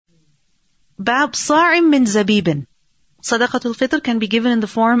Bab sa'im min zabibin. Sadaqatul fitr can be given in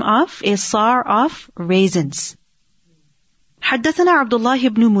the form of a sa' of raisins. حدثنا عبد الله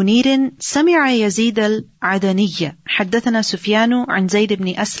بن منير سمع يزيد العدني حدثنا سفيان عن زيد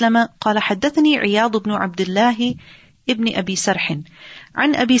بن أسلم قال حدثني عياض بن عبد الله ابن أبي سرح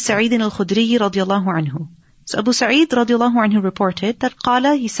عن أبي سعيد الخدري رضي الله عنه. So Abu Sa'id رضي الله عنه reported that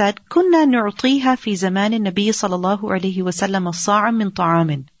قال, he said, كنا نعطيها في زمان النبي صلى الله عليه وسلم صاعا من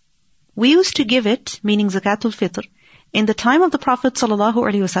طعام. We used to give it, meaning zakatul fitr, in the time of the Prophet صلى الله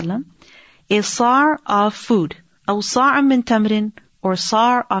عليه وسلم, a sa' of food. أو صاع من تمر, or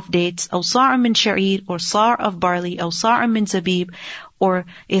صاع of dates, أو صاع من شعير, or صاع of barley, أو صاع من زبيب, or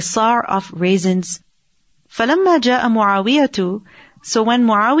a صاع of raisins. فلما جاء معاوية, so when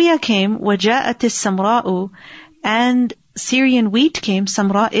Muawiyah came, وجاءت السمراء, and Syrian wheat came.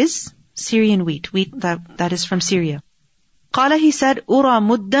 Samra is Syrian wheat that is from Syria. قال, he said, أرى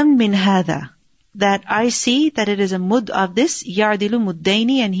مدا من هذا, that I see that it is a mud of this, يعدل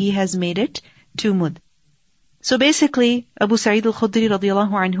مدين, and he has made it 2 mud. So basically, Abu Sa'id al-Khudri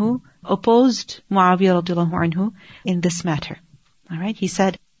radiyallahu anhu opposed Muawiyah radiyallahu anhu in this matter. Alright, he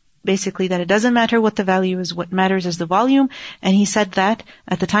said basically that it doesn't matter what the value is, what matters is the volume. And he said that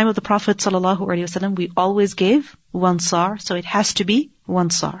at the time of the Prophet sallallahu alaihi wasallam, we always gave 1 sa', so it has to be 1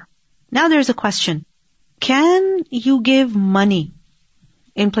 sa'. Now there's a question. Can you give money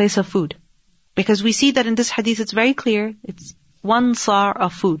in place of food? Because we see that in this hadith it's very clear, it's 1 sa'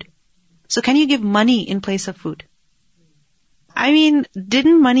 of food. So can you give money in place of food? I mean,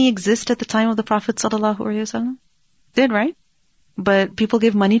 didn't money exist at the time of the Prophet sallallahu alaihi wasallam? Did, right? But people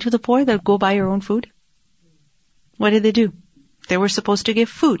give money to the poor, they'll go buy your own food. What did they do? They were supposed to give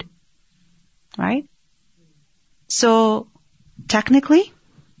food. Right? So, technically,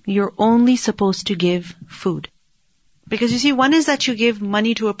 you're only supposed to give food. Because you see, one is that you give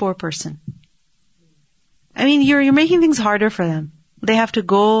money to a poor person. I mean, you're making things harder for them. They have to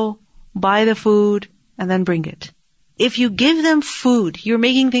go buy the food and then bring it. If you give them food, you're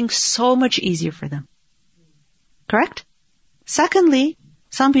making things so much easier for them. Correct? Secondly,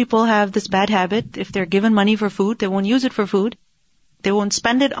 some people have this bad habit. If they're given money for food, they won't use it for food. They won't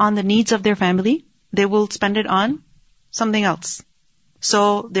spend it on the needs of their family. They will spend it on something else.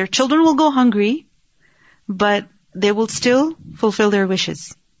 So their children will go hungry, but they will still fulfill their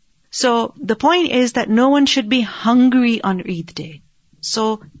wishes. So the point is that no one should be hungry on Eid day.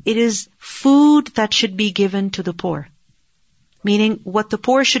 So it is food that should be given to the poor. Meaning what the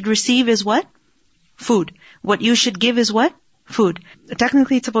poor should receive is what? Food. What you should give is what? Food.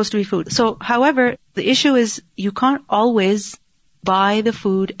 Technically it's supposed to be food. So however, the issue is you can't always buy the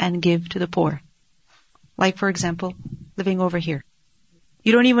food and give to the poor. Like for example, living over here.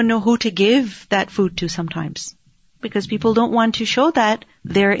 You don't even know who to give that food to sometimes. Because people don't want to show that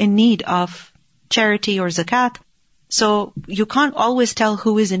they're in need of charity or zakat. So you can't always tell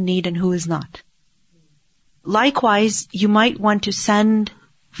who is in need and who is not. Likewise, you might want to send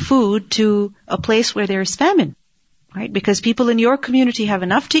food to a place where there is famine, right? Because people in your community have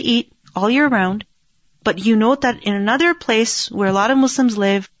enough to eat all year round, but you know that in another place where a lot of Muslims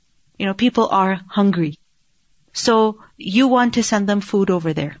live, people are hungry. So you want to send them food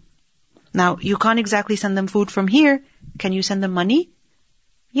over there. Now, you can't exactly send them food from here. Can you send them money?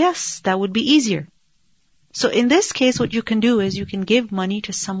 Yes, that would be easier. So in this case, what you can do is you can give money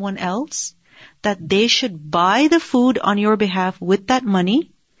to someone else that they should buy the food on your behalf with that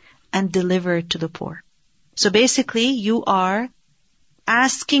money and deliver it to the poor. So basically, you are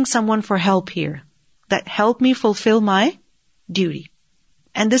asking someone for help here. That help me fulfill my duty.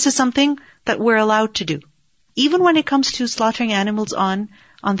 And this is something that we're allowed to do. Even when it comes to slaughtering animals on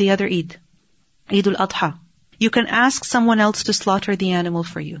the other Eid, Eid al-Adha, you can ask someone else to slaughter the animal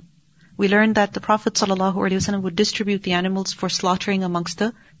for you. We learned that the Prophet ﷺ would distribute the animals for slaughtering amongst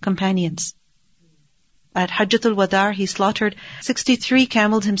the companions. At Hajjatul Wada, he slaughtered 63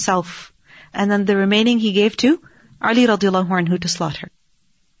 camels himself. And then the remaining he gave to Ali radiallahu anhu to slaughter.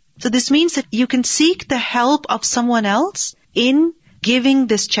 So this means that you can seek the help of someone else in giving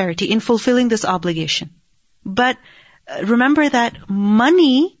this charity, in fulfilling this obligation. But remember that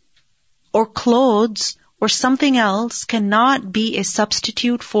money or clothes or something else cannot be a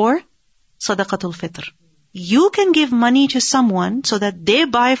substitute for Sadaqatul Fitr. You can give money to someone so that they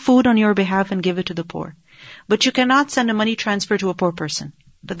buy food on your behalf and give it to the poor. But you cannot send a money transfer to a poor person.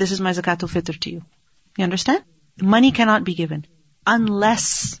 That this is my Zakatul Fitr to you. You understand? Money cannot be given.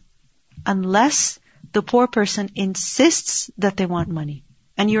 Unless the poor person insists that they want money.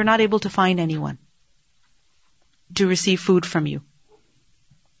 And you're not able to find anyone to receive food from you.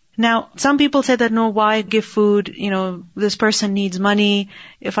 Now, some people say that, no, why give food? This person needs money.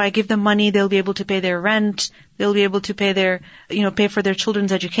 If I give them money, they'll be able to pay their rent. They'll be able to pay pay for their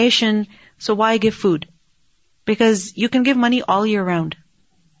children's education. So why give food? Because you can give money all year round.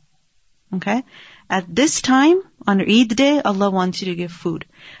 Okay? At this time, on Eid day, Allah wants you to give food.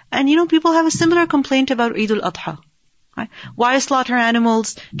 And people have a similar complaint about Eid al-Adha. Right? Why slaughter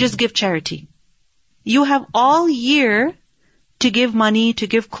animals? Just give charity. You have all year to give money, to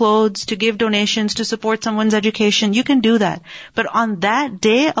give clothes, to give donations, to support someone's education. You can do that. But on that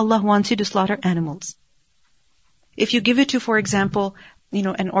day, Allah wants you to slaughter animals. If you give it to, for example,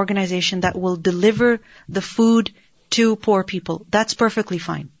 an organization that will deliver the food to poor people, that's perfectly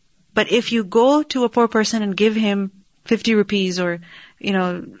fine. But if you go to a poor person and give him 50 rupees or,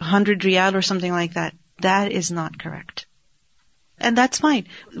 100 riyal or something like that, that is not correct. And that's fine.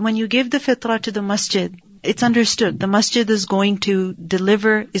 When you give the fitrah to the masjid, it's understood. The masjid is going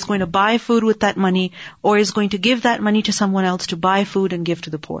to buy food with that money, or is going to give that money to someone else to buy food and give to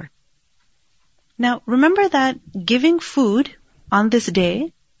the poor. Now, remember that giving food on this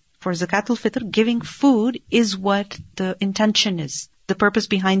day, for Zakatul Fitr, giving food is what the intention is, the purpose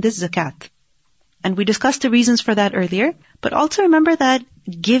behind this zakat. And we discussed the reasons for that earlier. But also remember that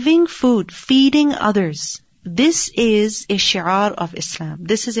giving food, feeding others, this is a shi'ar of Islam.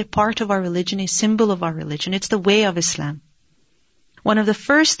 This is a part of our religion, a symbol of our religion. It's the way of Islam. One of the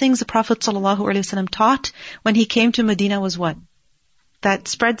first things the Prophet ﷺ taught when he came to Medina was what? That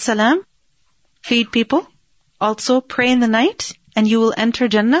spread salam, feed people, also pray in the night, and you will enter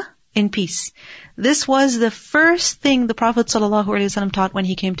Jannah in peace. This was the first thing the Prophet ﷺ taught when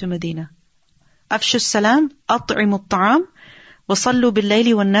he came to Medina. Afshu salam, at'imu at-ta'am, wa sallu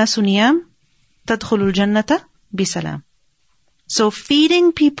bil-layli wan-nasu niyam, tadkhulul jannata bisalam. So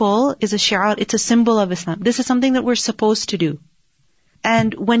feeding people is a shi'ar, it's a symbol of Islam. This is something that we're supposed to do.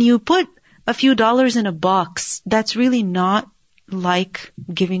 And when you put a few dollars in a box, that's really not like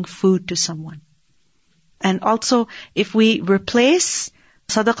giving food to someone. And also, if we replace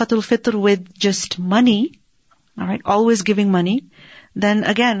Sadaqatul Fitr with just money, alright, always giving money, then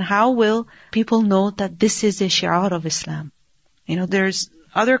again, how will people know that this is a shi'ar of Islam? There's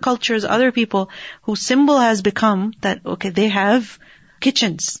other cultures, other people whose symbol has become that, okay, they have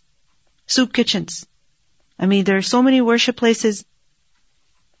kitchens, soup kitchens. There are so many worship places,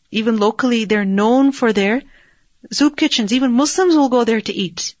 even locally, they're known for their soup kitchens. Even Muslims will go there to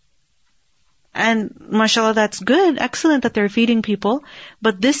eat. And mashallah, that's good, excellent that they're feeding people.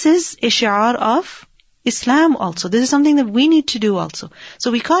 But this is a shi'ar of Islam also. This is something that we need to do also.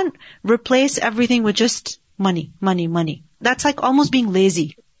 So we can't replace everything with just money, money, money. That's like almost being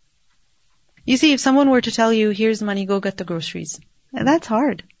lazy. You see, if someone were to tell you, here's money, go get the groceries, that's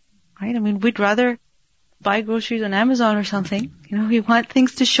hard, right? We'd rather buy groceries on Amazon or something. We want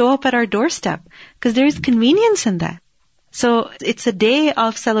things to show up at our doorstep because there is convenience in that. So it's a day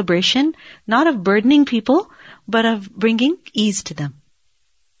of celebration, not of burdening people, but of bringing ease to them.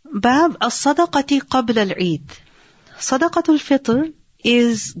 Bab as-sadaqati qabla al-Eid. Sadaqatul Fitr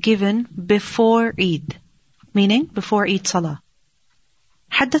is given before Eid, meaning before Eid Salah.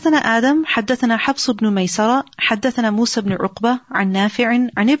 حدثنا آدم حدثنا حفص بن ميسرة حدثنا موسى بن عقبة عن نافع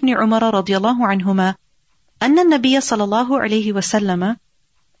عن ابن عمر رضي الله عنهما أن النبي صلى الله عليه وسلم.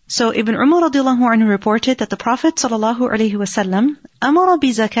 So Ibn Umar رضي الله عنه reported that the Prophet صلى الله عليه وسلم أمر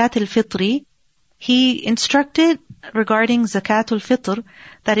بزكاة الفطر. He instructed regarding zakatul fitr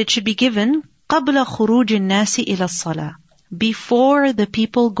that it should be given قبل خروج الناس إلى الصلاة, before the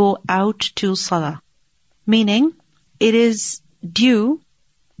people go out to salah. Meaning, it is due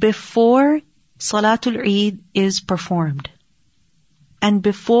before Salatul Eid is performed. And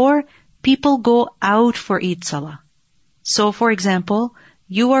before people go out for Eid Salah. So for example,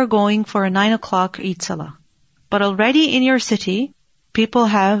 you are going for a 9 o'clock Eid Salah. But already in your city, people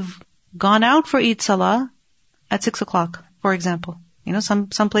have gone out for Eid Salah at 6 o'clock, for example.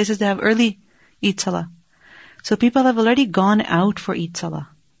 Some places they have early Eid Salah. So people have already gone out for Eid Salah.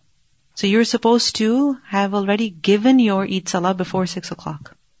 So you're supposed to have already given your Eid Salah before 6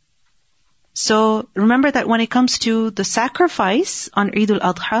 o'clock. So remember that when it comes to the sacrifice on Eid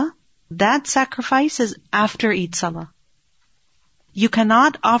al-Adha, that sacrifice is after Eid Salah. You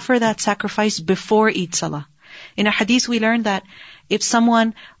cannot offer that sacrifice before Eid Salah. In a hadith we learned that if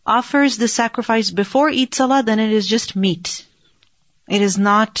someone offers the sacrifice before Eid Salah, then it is just meat. It is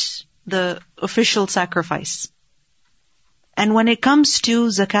not the official sacrifice. And when it comes to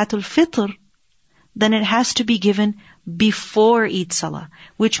Zakatul Fitr, then it has to be given before Eid Salah,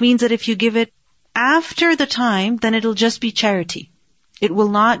 which means that if you give it after the time, then it'll just be charity. It will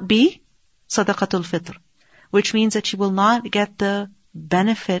not be Sadaqatul Fitr, which means that you will not get the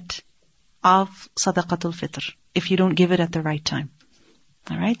benefit of sadaqatul fitr if you don't give it at the right time.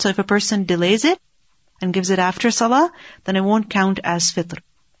 Alright, so if a person delays it and gives it after salah, then it won't count as fitr.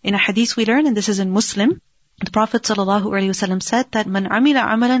 In a hadith we learn, and this is in Muslim, the Prophet ﷺ said that man amila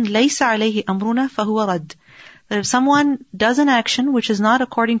amalan laysa alayhi amruna fahuwa rad. That if someone does an action which is not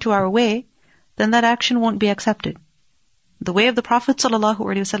according to our way, then that action won't be accepted. The way of the Prophet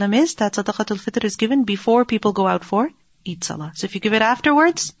ﷺ is that sadaqatul fitr is given before people go out for Eid salah. So if you give it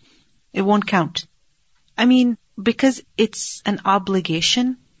afterwards, it won't count. Because it's an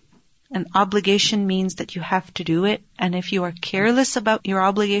obligation. An obligation means that you have to do it. And if you are careless about your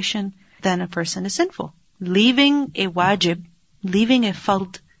obligation, then a person is sinful. Leaving a wajib, leaving a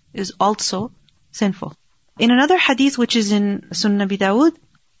fard is also sinful. In another hadith which is in Sunan Abi Dawud,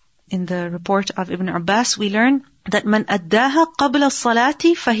 in the report of Ibn Abbas, we learn that man addaha qabla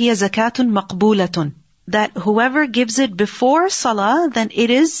salati fahiya zakatun maqbulatun. That whoever gives it before salah, then it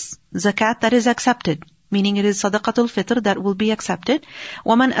is zakat that is accepted. Meaning it is sadaqatul fitr that will be accepted.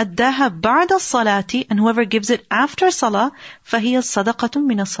 وَمَنْ أَدَّاهَا بَعْدَ الصَّلَاةِ. And whoever gives it after salah, فَهِيَ صَدَقَةٌ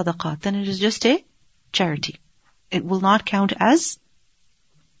مِنَ الصَّدَقَاتِ. Then it is just a charity. It will not count as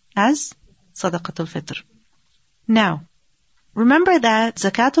sadaqatul fitr. Now, remember that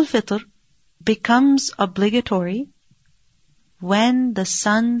zakatul fitr becomes obligatory when the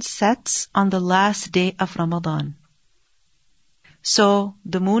sun sets on the last day of Ramadan. So,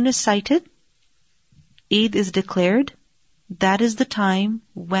 the moon is sighted, Eid is declared, that is the time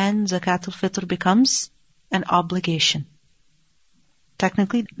when zakatul fitr becomes an obligation.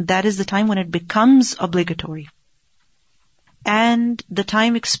 Technically, that is the time when it becomes obligatory. And the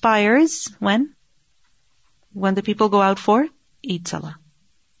time expires when? When the people go out for Eid salah.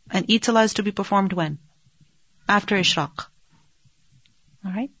 And Eid salah is to be performed when? After Ishraq.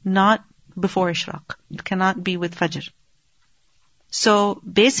 Alright? Not before Ishraq. It cannot be with Fajr. So,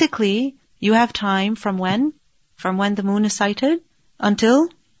 basically, you have time from when? From when the moon is sighted until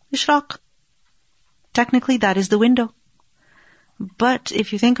Ishraq. Technically, that is the window. But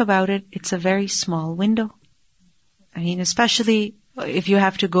if you think about it, it's a very small window. Especially if you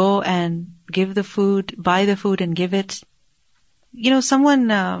have to go and give the food, buy the food and give it. Someone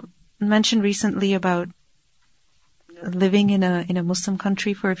mentioned recently about living in a Muslim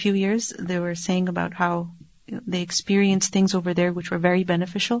country for a few years. They were saying about how they experienced things over there which were very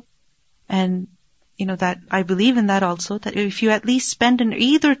beneficial. And, that I believe in that also, that if you at least spend an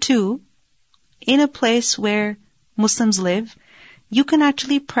Eid or two in a place where Muslims live, you can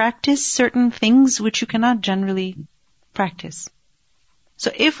actually practice certain things which you cannot generally practice.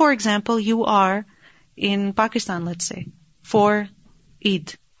 So if, for example, you are in Pakistan, let's say, for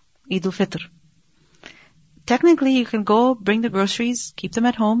Eid al-Fitr, technically you can go bring the groceries, keep them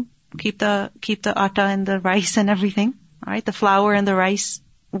at home, keep the atta and the rice and everything, alright, the flour and the rice,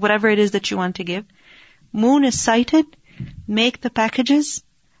 whatever it is that you want to give. Moon is sighted, make the packages,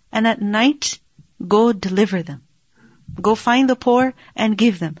 and at night, go deliver them. Go find the poor and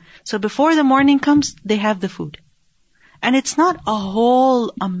give them. So before the morning comes, they have the food. And it's not a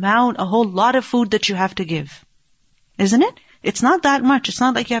whole lot of food that you have to give. Isn't it? It's not that much. It's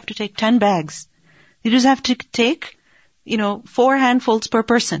not like you have to take 10 bags. You just have to take, 4 handfuls per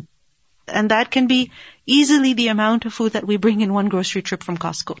person. And that can be easily the amount of food that we bring in one grocery trip from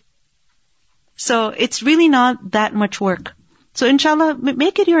Costco. So it's really not that much work. So inshallah,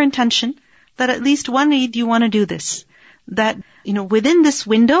 make it your intention that at least one Eid you want to do this. That, within this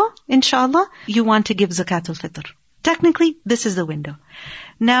window, inshallah, you want to give zakatul fitr. Technically, this is the window.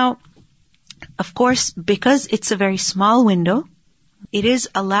 Now, of course, because it's a very small window, it is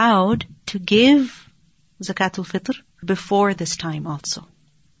allowed to give zakatul fitr before this time also.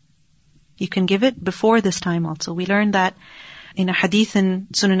 You can give it before this time also. We learned that in a hadith in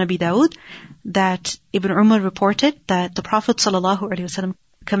Sunan Abi Dawud that Ibn Umar reported that the Prophet ﷺ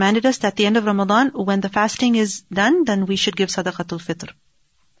commanded us that at the end of Ramadan, when the fasting is done, then we should give sadaqatul fitr.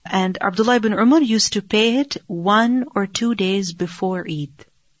 And Abdullah ibn Umar used to pay it 1 or 2 days before Eid.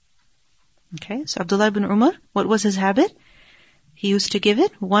 Okay, so Abdullah ibn Umar, what was his habit? He used to give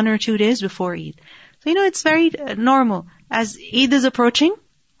it 1 or 2 days before Eid. So it's very normal. As Eid is approaching,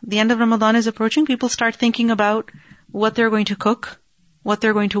 the end of Ramadan is approaching, people start thinking about what they're going to cook, what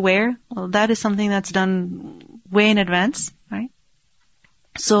they're going to wear. Well, that is something that's done way in advance, right?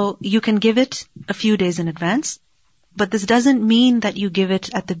 So you can give it a few days in advance, but this doesn't mean that you give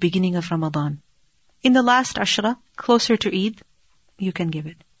it at the beginning of Ramadan. In the last Ashra, closer to Eid, you can give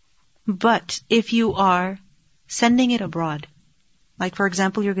it. But if you are sending it abroad, like for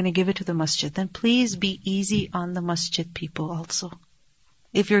example, you're going to give it to the masjid, then please be easy on the masjid people also.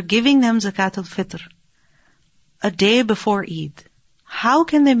 If you're giving them zakatul fitr a day before Eid, how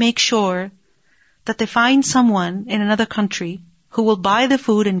can they make sure that they find someone in another country who will buy the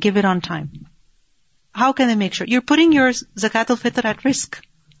food and give it on time? How can they make sure? You're putting your zakat al-fitr at risk,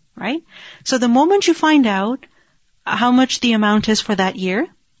 right? So the moment you find out how much the amount is for that year,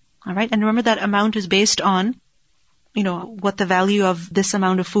 all right, and remember that amount is based on, what the value of this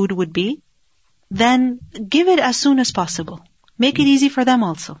amount of food would be, then give it as soon as possible. Make it easy for them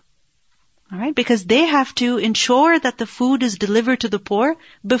also. All right, because they have to ensure that the food is delivered to the poor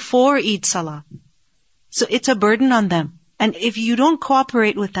before Eid Salah. So it's a burden on them. And if you don't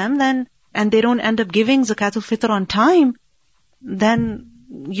cooperate with them, then, and they don't end up giving Zakatul Fitr on time, then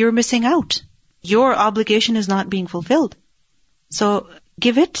you're missing out. Your obligation is not being fulfilled. So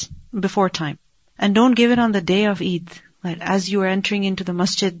give it before time. And don't give it on the day of Eid. Like as you are entering into the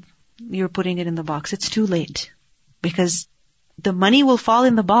masjid, you're putting it in the box. It's too late. Because the money will fall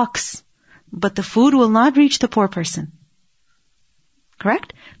in the box, but the food will not reach the poor person.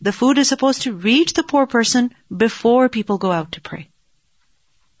 Correct? The food is supposed to reach the poor person before people go out to pray.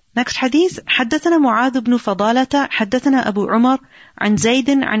 Next hadith, حدثنا معاذ بن فضالة حدثنا أبو عمر عن زيد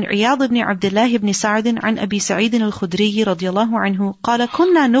عن عياض بن عبد الله بن سعد عن أبي سعيد الخدري رضي الله عنه قال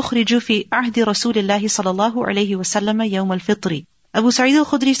كنا نخرج في عهد رسول الله صلى الله عليه وسلم يوم الفطر. Abu Sa'id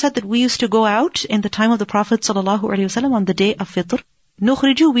al-Khudri said that we used to go out in the time of the Prophet sallallahu alaihi wasallam on the day of Fitr.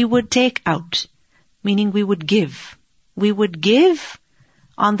 Nukhriju, we would take out, meaning we would give. We would give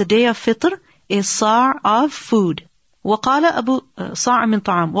on the day of Fitr a sa' of food. وقال أبو صاع من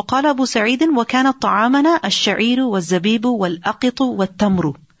طعام وقال أبو سعيد وكان طعامنا الشعير والزبيب والأقط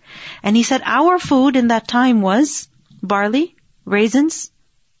والتمر. And he said our food in that time was barley, raisins,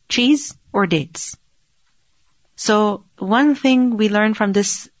 cheese, or dates. So one thing we learn from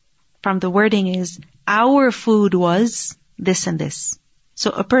this, from the wording is, our food was this and this. So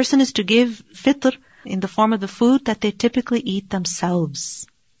a person is to give fitr in the form of the food that they typically eat themselves.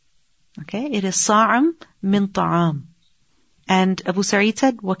 Okay? It is sa'am min ta'am. And Abu Sa'id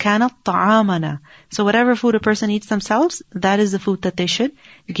said, وَكَانَ طَعَامَنَا. So whatever food a person eats themselves, that is the food that they should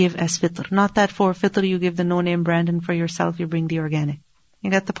give as fitr. Not that for fitr you give the no-name brand and for yourself you bring the organic.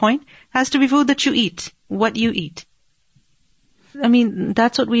 You get the point? It has to be food that you eat, what you eat. I mean,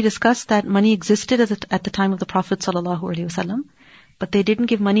 that's what we discussed, that money existed at the time of the Prophet ﷺ, but they didn't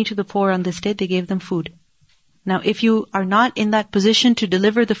give money to the poor on this day, they gave them food. Now, if you are not in that position to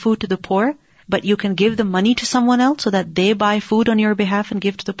deliver the food to the poor, but you can give the money to someone else so that they buy food on your behalf and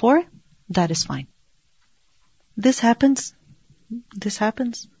give to the poor, that is fine. This happens.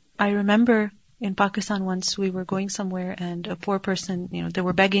 I remember in Pakistan once we were going somewhere and a poor person, they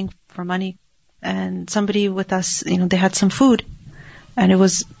were begging for money, and somebody with us, they had some food and it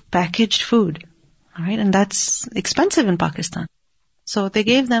was packaged food. All right. And that's expensive in Pakistan. So they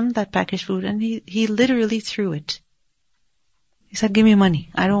gave them that packaged food and he literally threw it. He said, give me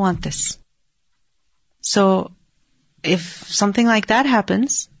money. I don't want this. So if something like that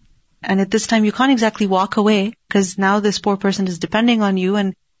happens, and at this time you can't exactly walk away because now this poor person is depending on you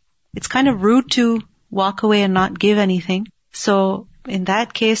and it's kind of rude to walk away and not give anything. So in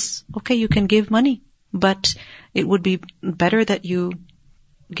that case, okay, you can give money, but it would be better that you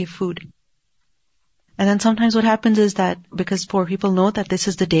give food. And then sometimes what happens is that because poor people know that this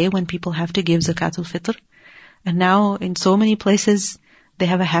is the day when people have to give zakatul fitr, and now in so many places they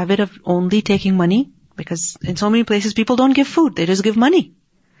have a habit of only taking money, because in so many places people don't give food, they just give money.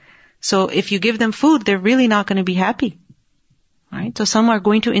 So if you give them food, they're really not going to be happy. Right? So some are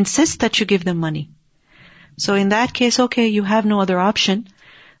going to insist that you give them money. So in that case, okay, you have no other option,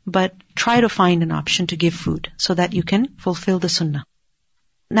 but try to find an option to give food so that you can fulfill the sunnah.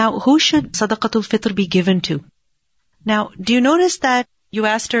 Now, who should sadaqatul fitr be given to? Now, do you notice that you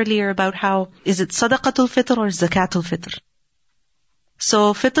asked earlier about how, is it sadaqatul fitr or zakatul fitr?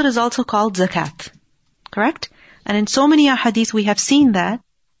 So fitr is also called zakat, correct? And in so many ahadith we have seen that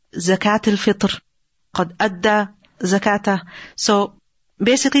zakatul fitr, qad adda zakata. So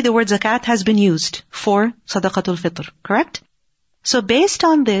basically the word zakat has been used for sadaqatul fitr, correct? So based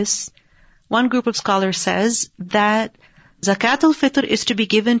on this, one group of scholars says that zakatul fitr is to be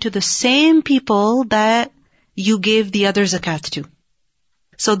given to the same people that you give the other zakat to.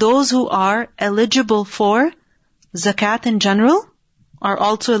 So those who are eligible for zakat in general are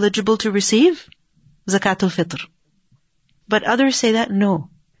also eligible to receive zakatul fitr. But others say that no,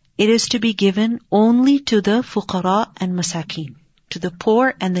 it is to be given only to the fuqara and masakin, to the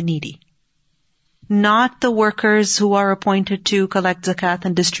poor and the needy. Not the workers who are appointed to collect zakat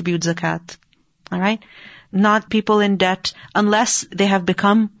and distribute zakat. Alright? Not people in debt, unless they have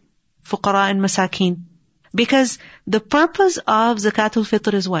become fuqara and masakin. Because the purpose of zakatul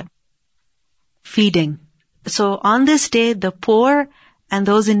fitr is what? Feeding. So on this day, the poor and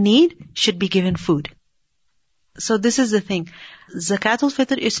those in need should be given food. So this is the thing. Zakatul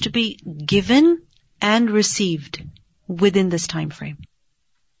Fitr is to be given and received within this time frame.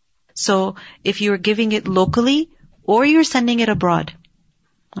 So if you're giving it locally or you're sending it abroad,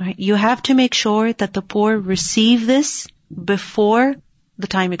 right, you have to make sure that the poor receive this before the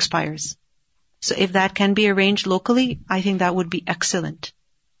time expires. So if that can be arranged locally, I think that would be excellent.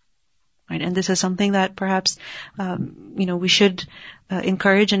 Right? And this is something that perhaps, we should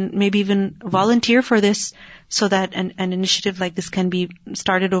encourage and maybe even volunteer for this, so that an initiative like this can be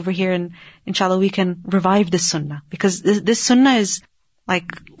started over here, and inshallah we can revive this sunnah. Because this sunnah is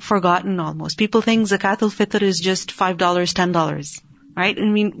like forgotten almost. People think Zakatul Fitr is just $5, $10, right? I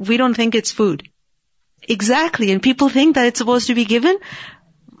mean, we don't think it's food. Exactly. And people think that it's supposed to be given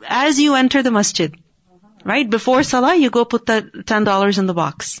as you enter the masjid, right? Before salah, you go put that $10 in the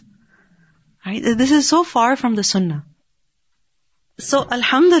box, right? This is so far from the sunnah. So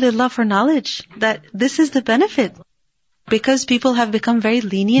alhamdulillah for knowledge that this is the benefit, because people have become very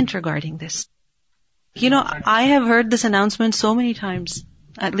lenient regarding this. I have heard this announcement so many times,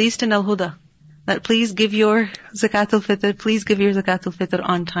 at least in Al-Huda, that please give your Zakatul Fitr, please give your Zakatul Fitr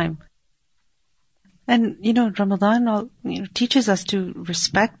on time. And, Ramadan teaches us to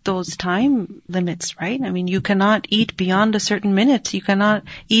respect those time limits, right? I mean, you cannot eat beyond a certain minute. You cannot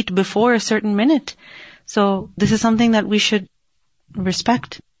eat before a certain minute. So this is something that we should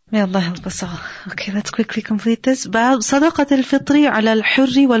respect. May Allah help us all. Okay, let's quickly complete this. Bab Sadaqatul Fitri ala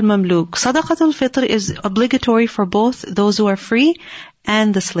al-hurri wal-mamluk. Sadaqatul Fitr is obligatory for both those who are free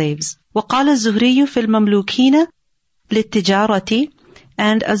and the slaves. وقال الزهري في المملوكين للتجارة.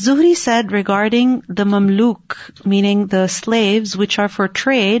 And Az-Zuhri said regarding the mamluk, meaning the slaves which are for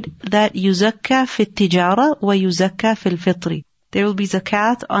trade, that yuzakka fi tijara wa yuzakka fil fitri. There will be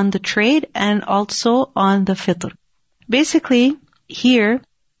zakat on the trade and also on the fitr. Basically, here,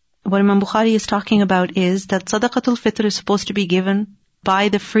 what Imam Bukhari is talking about is that Sadaqatul Fitr is supposed to be given by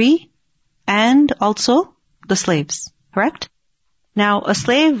the free and also the slaves. Correct? Now, a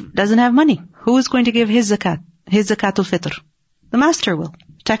slave doesn't have money. Who is going to give his zakat? His Zakatul Fitr? The master will,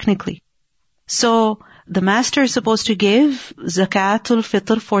 technically. So, the master is supposed to give Zakatul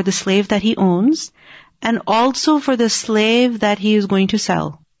Fitr for the slave that he owns, and also for the slave that he is going to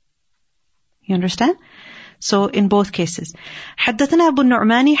sell. You understand? So, in both cases. حدثنا أبو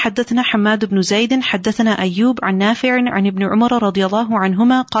النعمان حدثنا حماد بن زيد حدثنا أيوب عن نافع عن ابن عمر رضي الله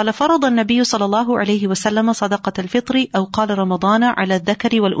عنهما قال فرض النبي صلى الله عليه وسلم صدقة الفطر أو قال رمضان على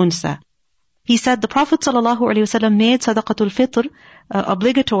الذكر والأنثى. He said the Prophet ﷺ made Sadaqatul Fitr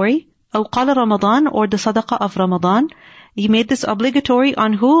obligatory, أو قال Ramadan, or the Sadaqah of Ramadan. He made this obligatory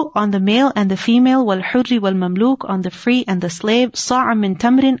on who? On the male and the female, والحر والمملوك, on the free and the slave, صاع من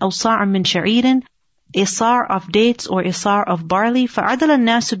تمر أو صاع من شعير, a sar of dates or a sar of barley. فعدل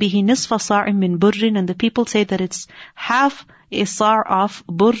الناس به نصف صاع من بر, and the people say that it's half a sar of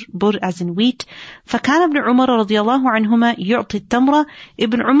bur as in wheat. فكان ابن عمر رضي الله عنهما يعطي التمر.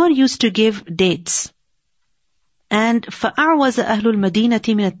 Ibn Umar used to give dates. And فأعوز أهل المدينة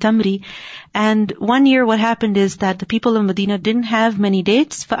من التمر. And one year what happened is that the people of Medina didn't have many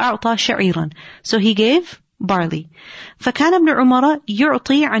dates. فأعطى شعيرا. So he gave barley. فكان ابن عمر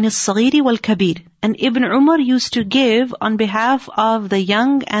يعطي عن الصغير والكبير. And Ibn Umar used to give on behalf of the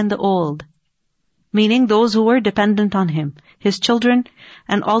young and the old, meaning those who were dependent on him, his children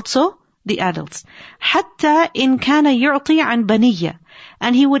and also the adults. حتى إن كان يعطي عن بنية.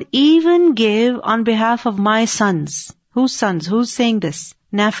 And he would even give on behalf of my sons. Whose sons? Who's saying this?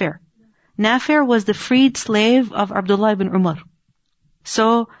 Nafir. Nafir was the freed slave of Abdullah ibn Umar.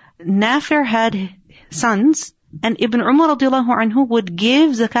 So Nafir had sons, and Ibn Umar radiallahu anhu would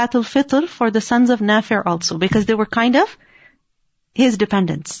give Zakatul Fitr for the sons of Nafir also, because they were kind of his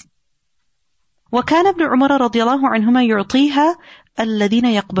dependents. وكان ابن عمر رضي الله عنهما يعطيها الذين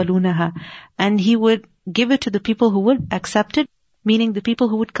يقبلونها. And he would give it to the people who would accept it, meaning the people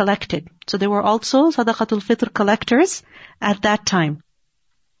who would collect it. So there were also Sadaqatul Fitr collectors at that time.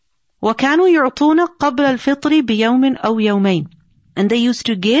 وكانوا يعطون قبل الفطر بيوم أو يومين. And they used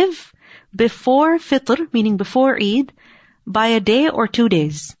to give before Fitr, meaning before Eid, by a day or 2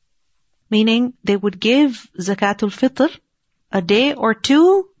 days. Meaning they would give Zakatul Fitr a day or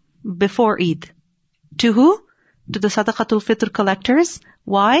two before Eid. To who? To the Sadaqatul Fitr collectors.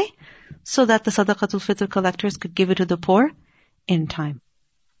 Why? So that the Sadaqatul Fitr collectors could give it to the poor in time.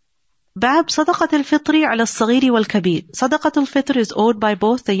 Bab صدقة الفطر على الصغير والكبير. صدقة الفطر is owed by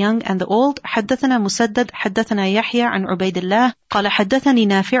both the young and the old. حدثنا مسدد حدثنا يحيى عن عبيد الله قال حدثني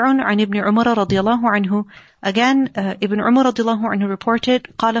نافع عن ابن عمر رضي الله عنه. Again, Ibn Umar رضي الله عنه reported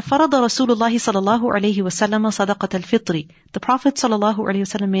قال فرض رسول الله صلى الله عليه وسلم صدقة الفطر. The Prophet صلى الله عليه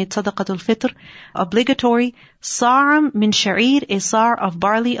وسلم made صدقة الفطر obligatory. صاع من شعير, a صاع of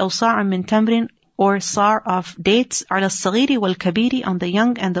barley, أو صاع من تمر, or صاع of dates, على الصغير والكبير, on the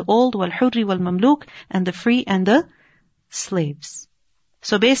young and the old, والحر والمملوك, and the free and the slaves.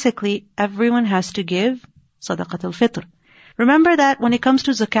 So basically, everyone has to give صدقة الفطر. Remember that when it comes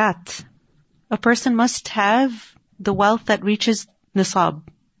to zakat, a person must have the wealth that reaches nisab.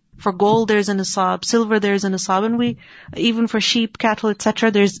 For gold, there's a nisab. Silver, there's a nisab. And even for sheep, cattle,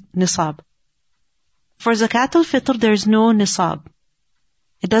 etc., there's nisab. For zakat al-fitr, there's no nisab.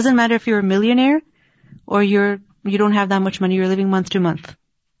 It doesn't matter if you're a millionaire or you don't have that much money, you're living month to month.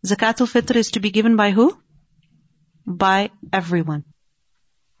 Zakat al-fitr is to be given by who? By everyone.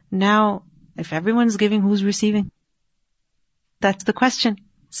 Now, if everyone's giving, who's receiving? That's the question.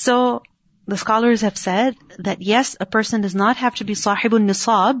 So, the scholars have said that yes, a person does not have to be sahibun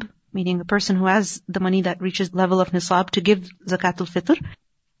nisab, meaning the person who has the money that reaches level of nisab to give zakat al-fitr.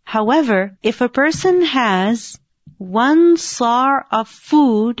 However, if a person has one sar of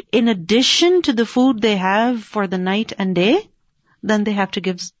food in addition to the food they have for the night and day, then they have to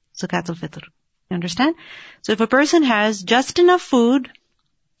give zakat al-fitr. You understand? So if a person has just enough food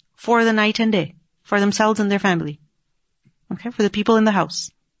for the night and day, for themselves and their family, okay, for the people in the house,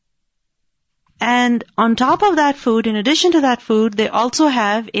 and on top of that food, in addition to that food, they also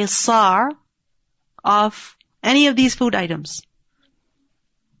have a sar of any of these food items.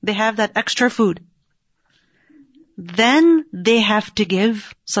 They have that extra food. Then they have to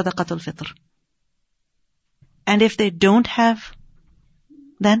give sadaqat al-fitr. And if they don't have,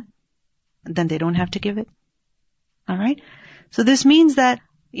 then they don't have to give it. Alright? So this means that,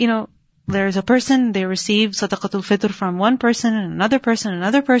 there's a person, they receive sadaqat al-fitr from one person and another person,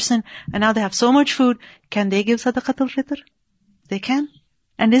 and now they have so much food. Can they give sadaqat al-fitr? They can.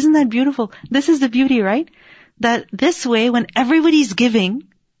 And isn't that beautiful? This is the beauty, right? That this way, when everybody's giving,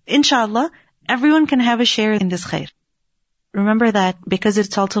 inshallah, everyone can have a share in this khair. Remember that because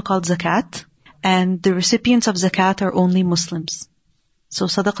it's also called zakat, and the recipients of zakat are only Muslims. So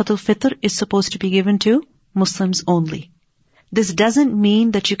sadaqat al-fitr is supposed to be given to Muslims only. This doesn't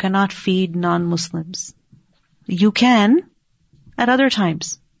mean that you cannot feed non-Muslims. You can at other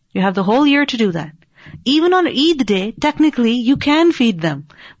times. You have the whole year to do that. Even on Eid day, technically, you can feed them.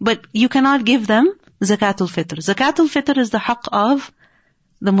 But you cannot give them zakat al-fitr. Zakat al-fitr is the haqq of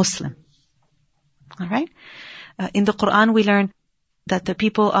the Muslim. Alright? In the Quran we learn that the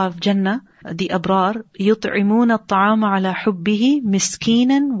people of Jannah, the Abrar, يُطْعِمُونَ الطَّعَامَ عَلَى حُبِّهِ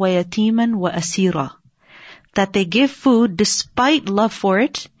مِسْكِينًا وَيَتِيمًا وَأَسِيرًا. That they give food despite love for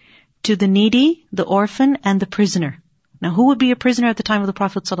it to the needy, the orphan, and the prisoner. Now, who would be a prisoner at the time of the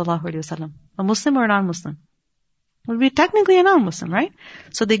Prophet ﷺ? A Muslim or a non-Muslim? Would be technically a non-Muslim, right?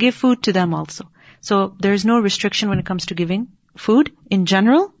 So they give food to them also. So there's no restriction when it comes to giving food. In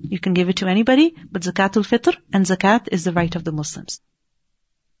general, you can give it to anybody, but zakatul fitr and zakat is the right of the Muslims.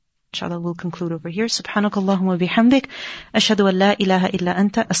 Inshallah, we'll conclude over here. Subhanakallahumma bihamdik. Ashhadu an la ilaha illa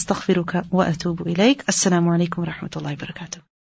anta astaghfiruka wa atubu ilayk. Assalamu alaikum wa rahmatullahi wa barakatuh.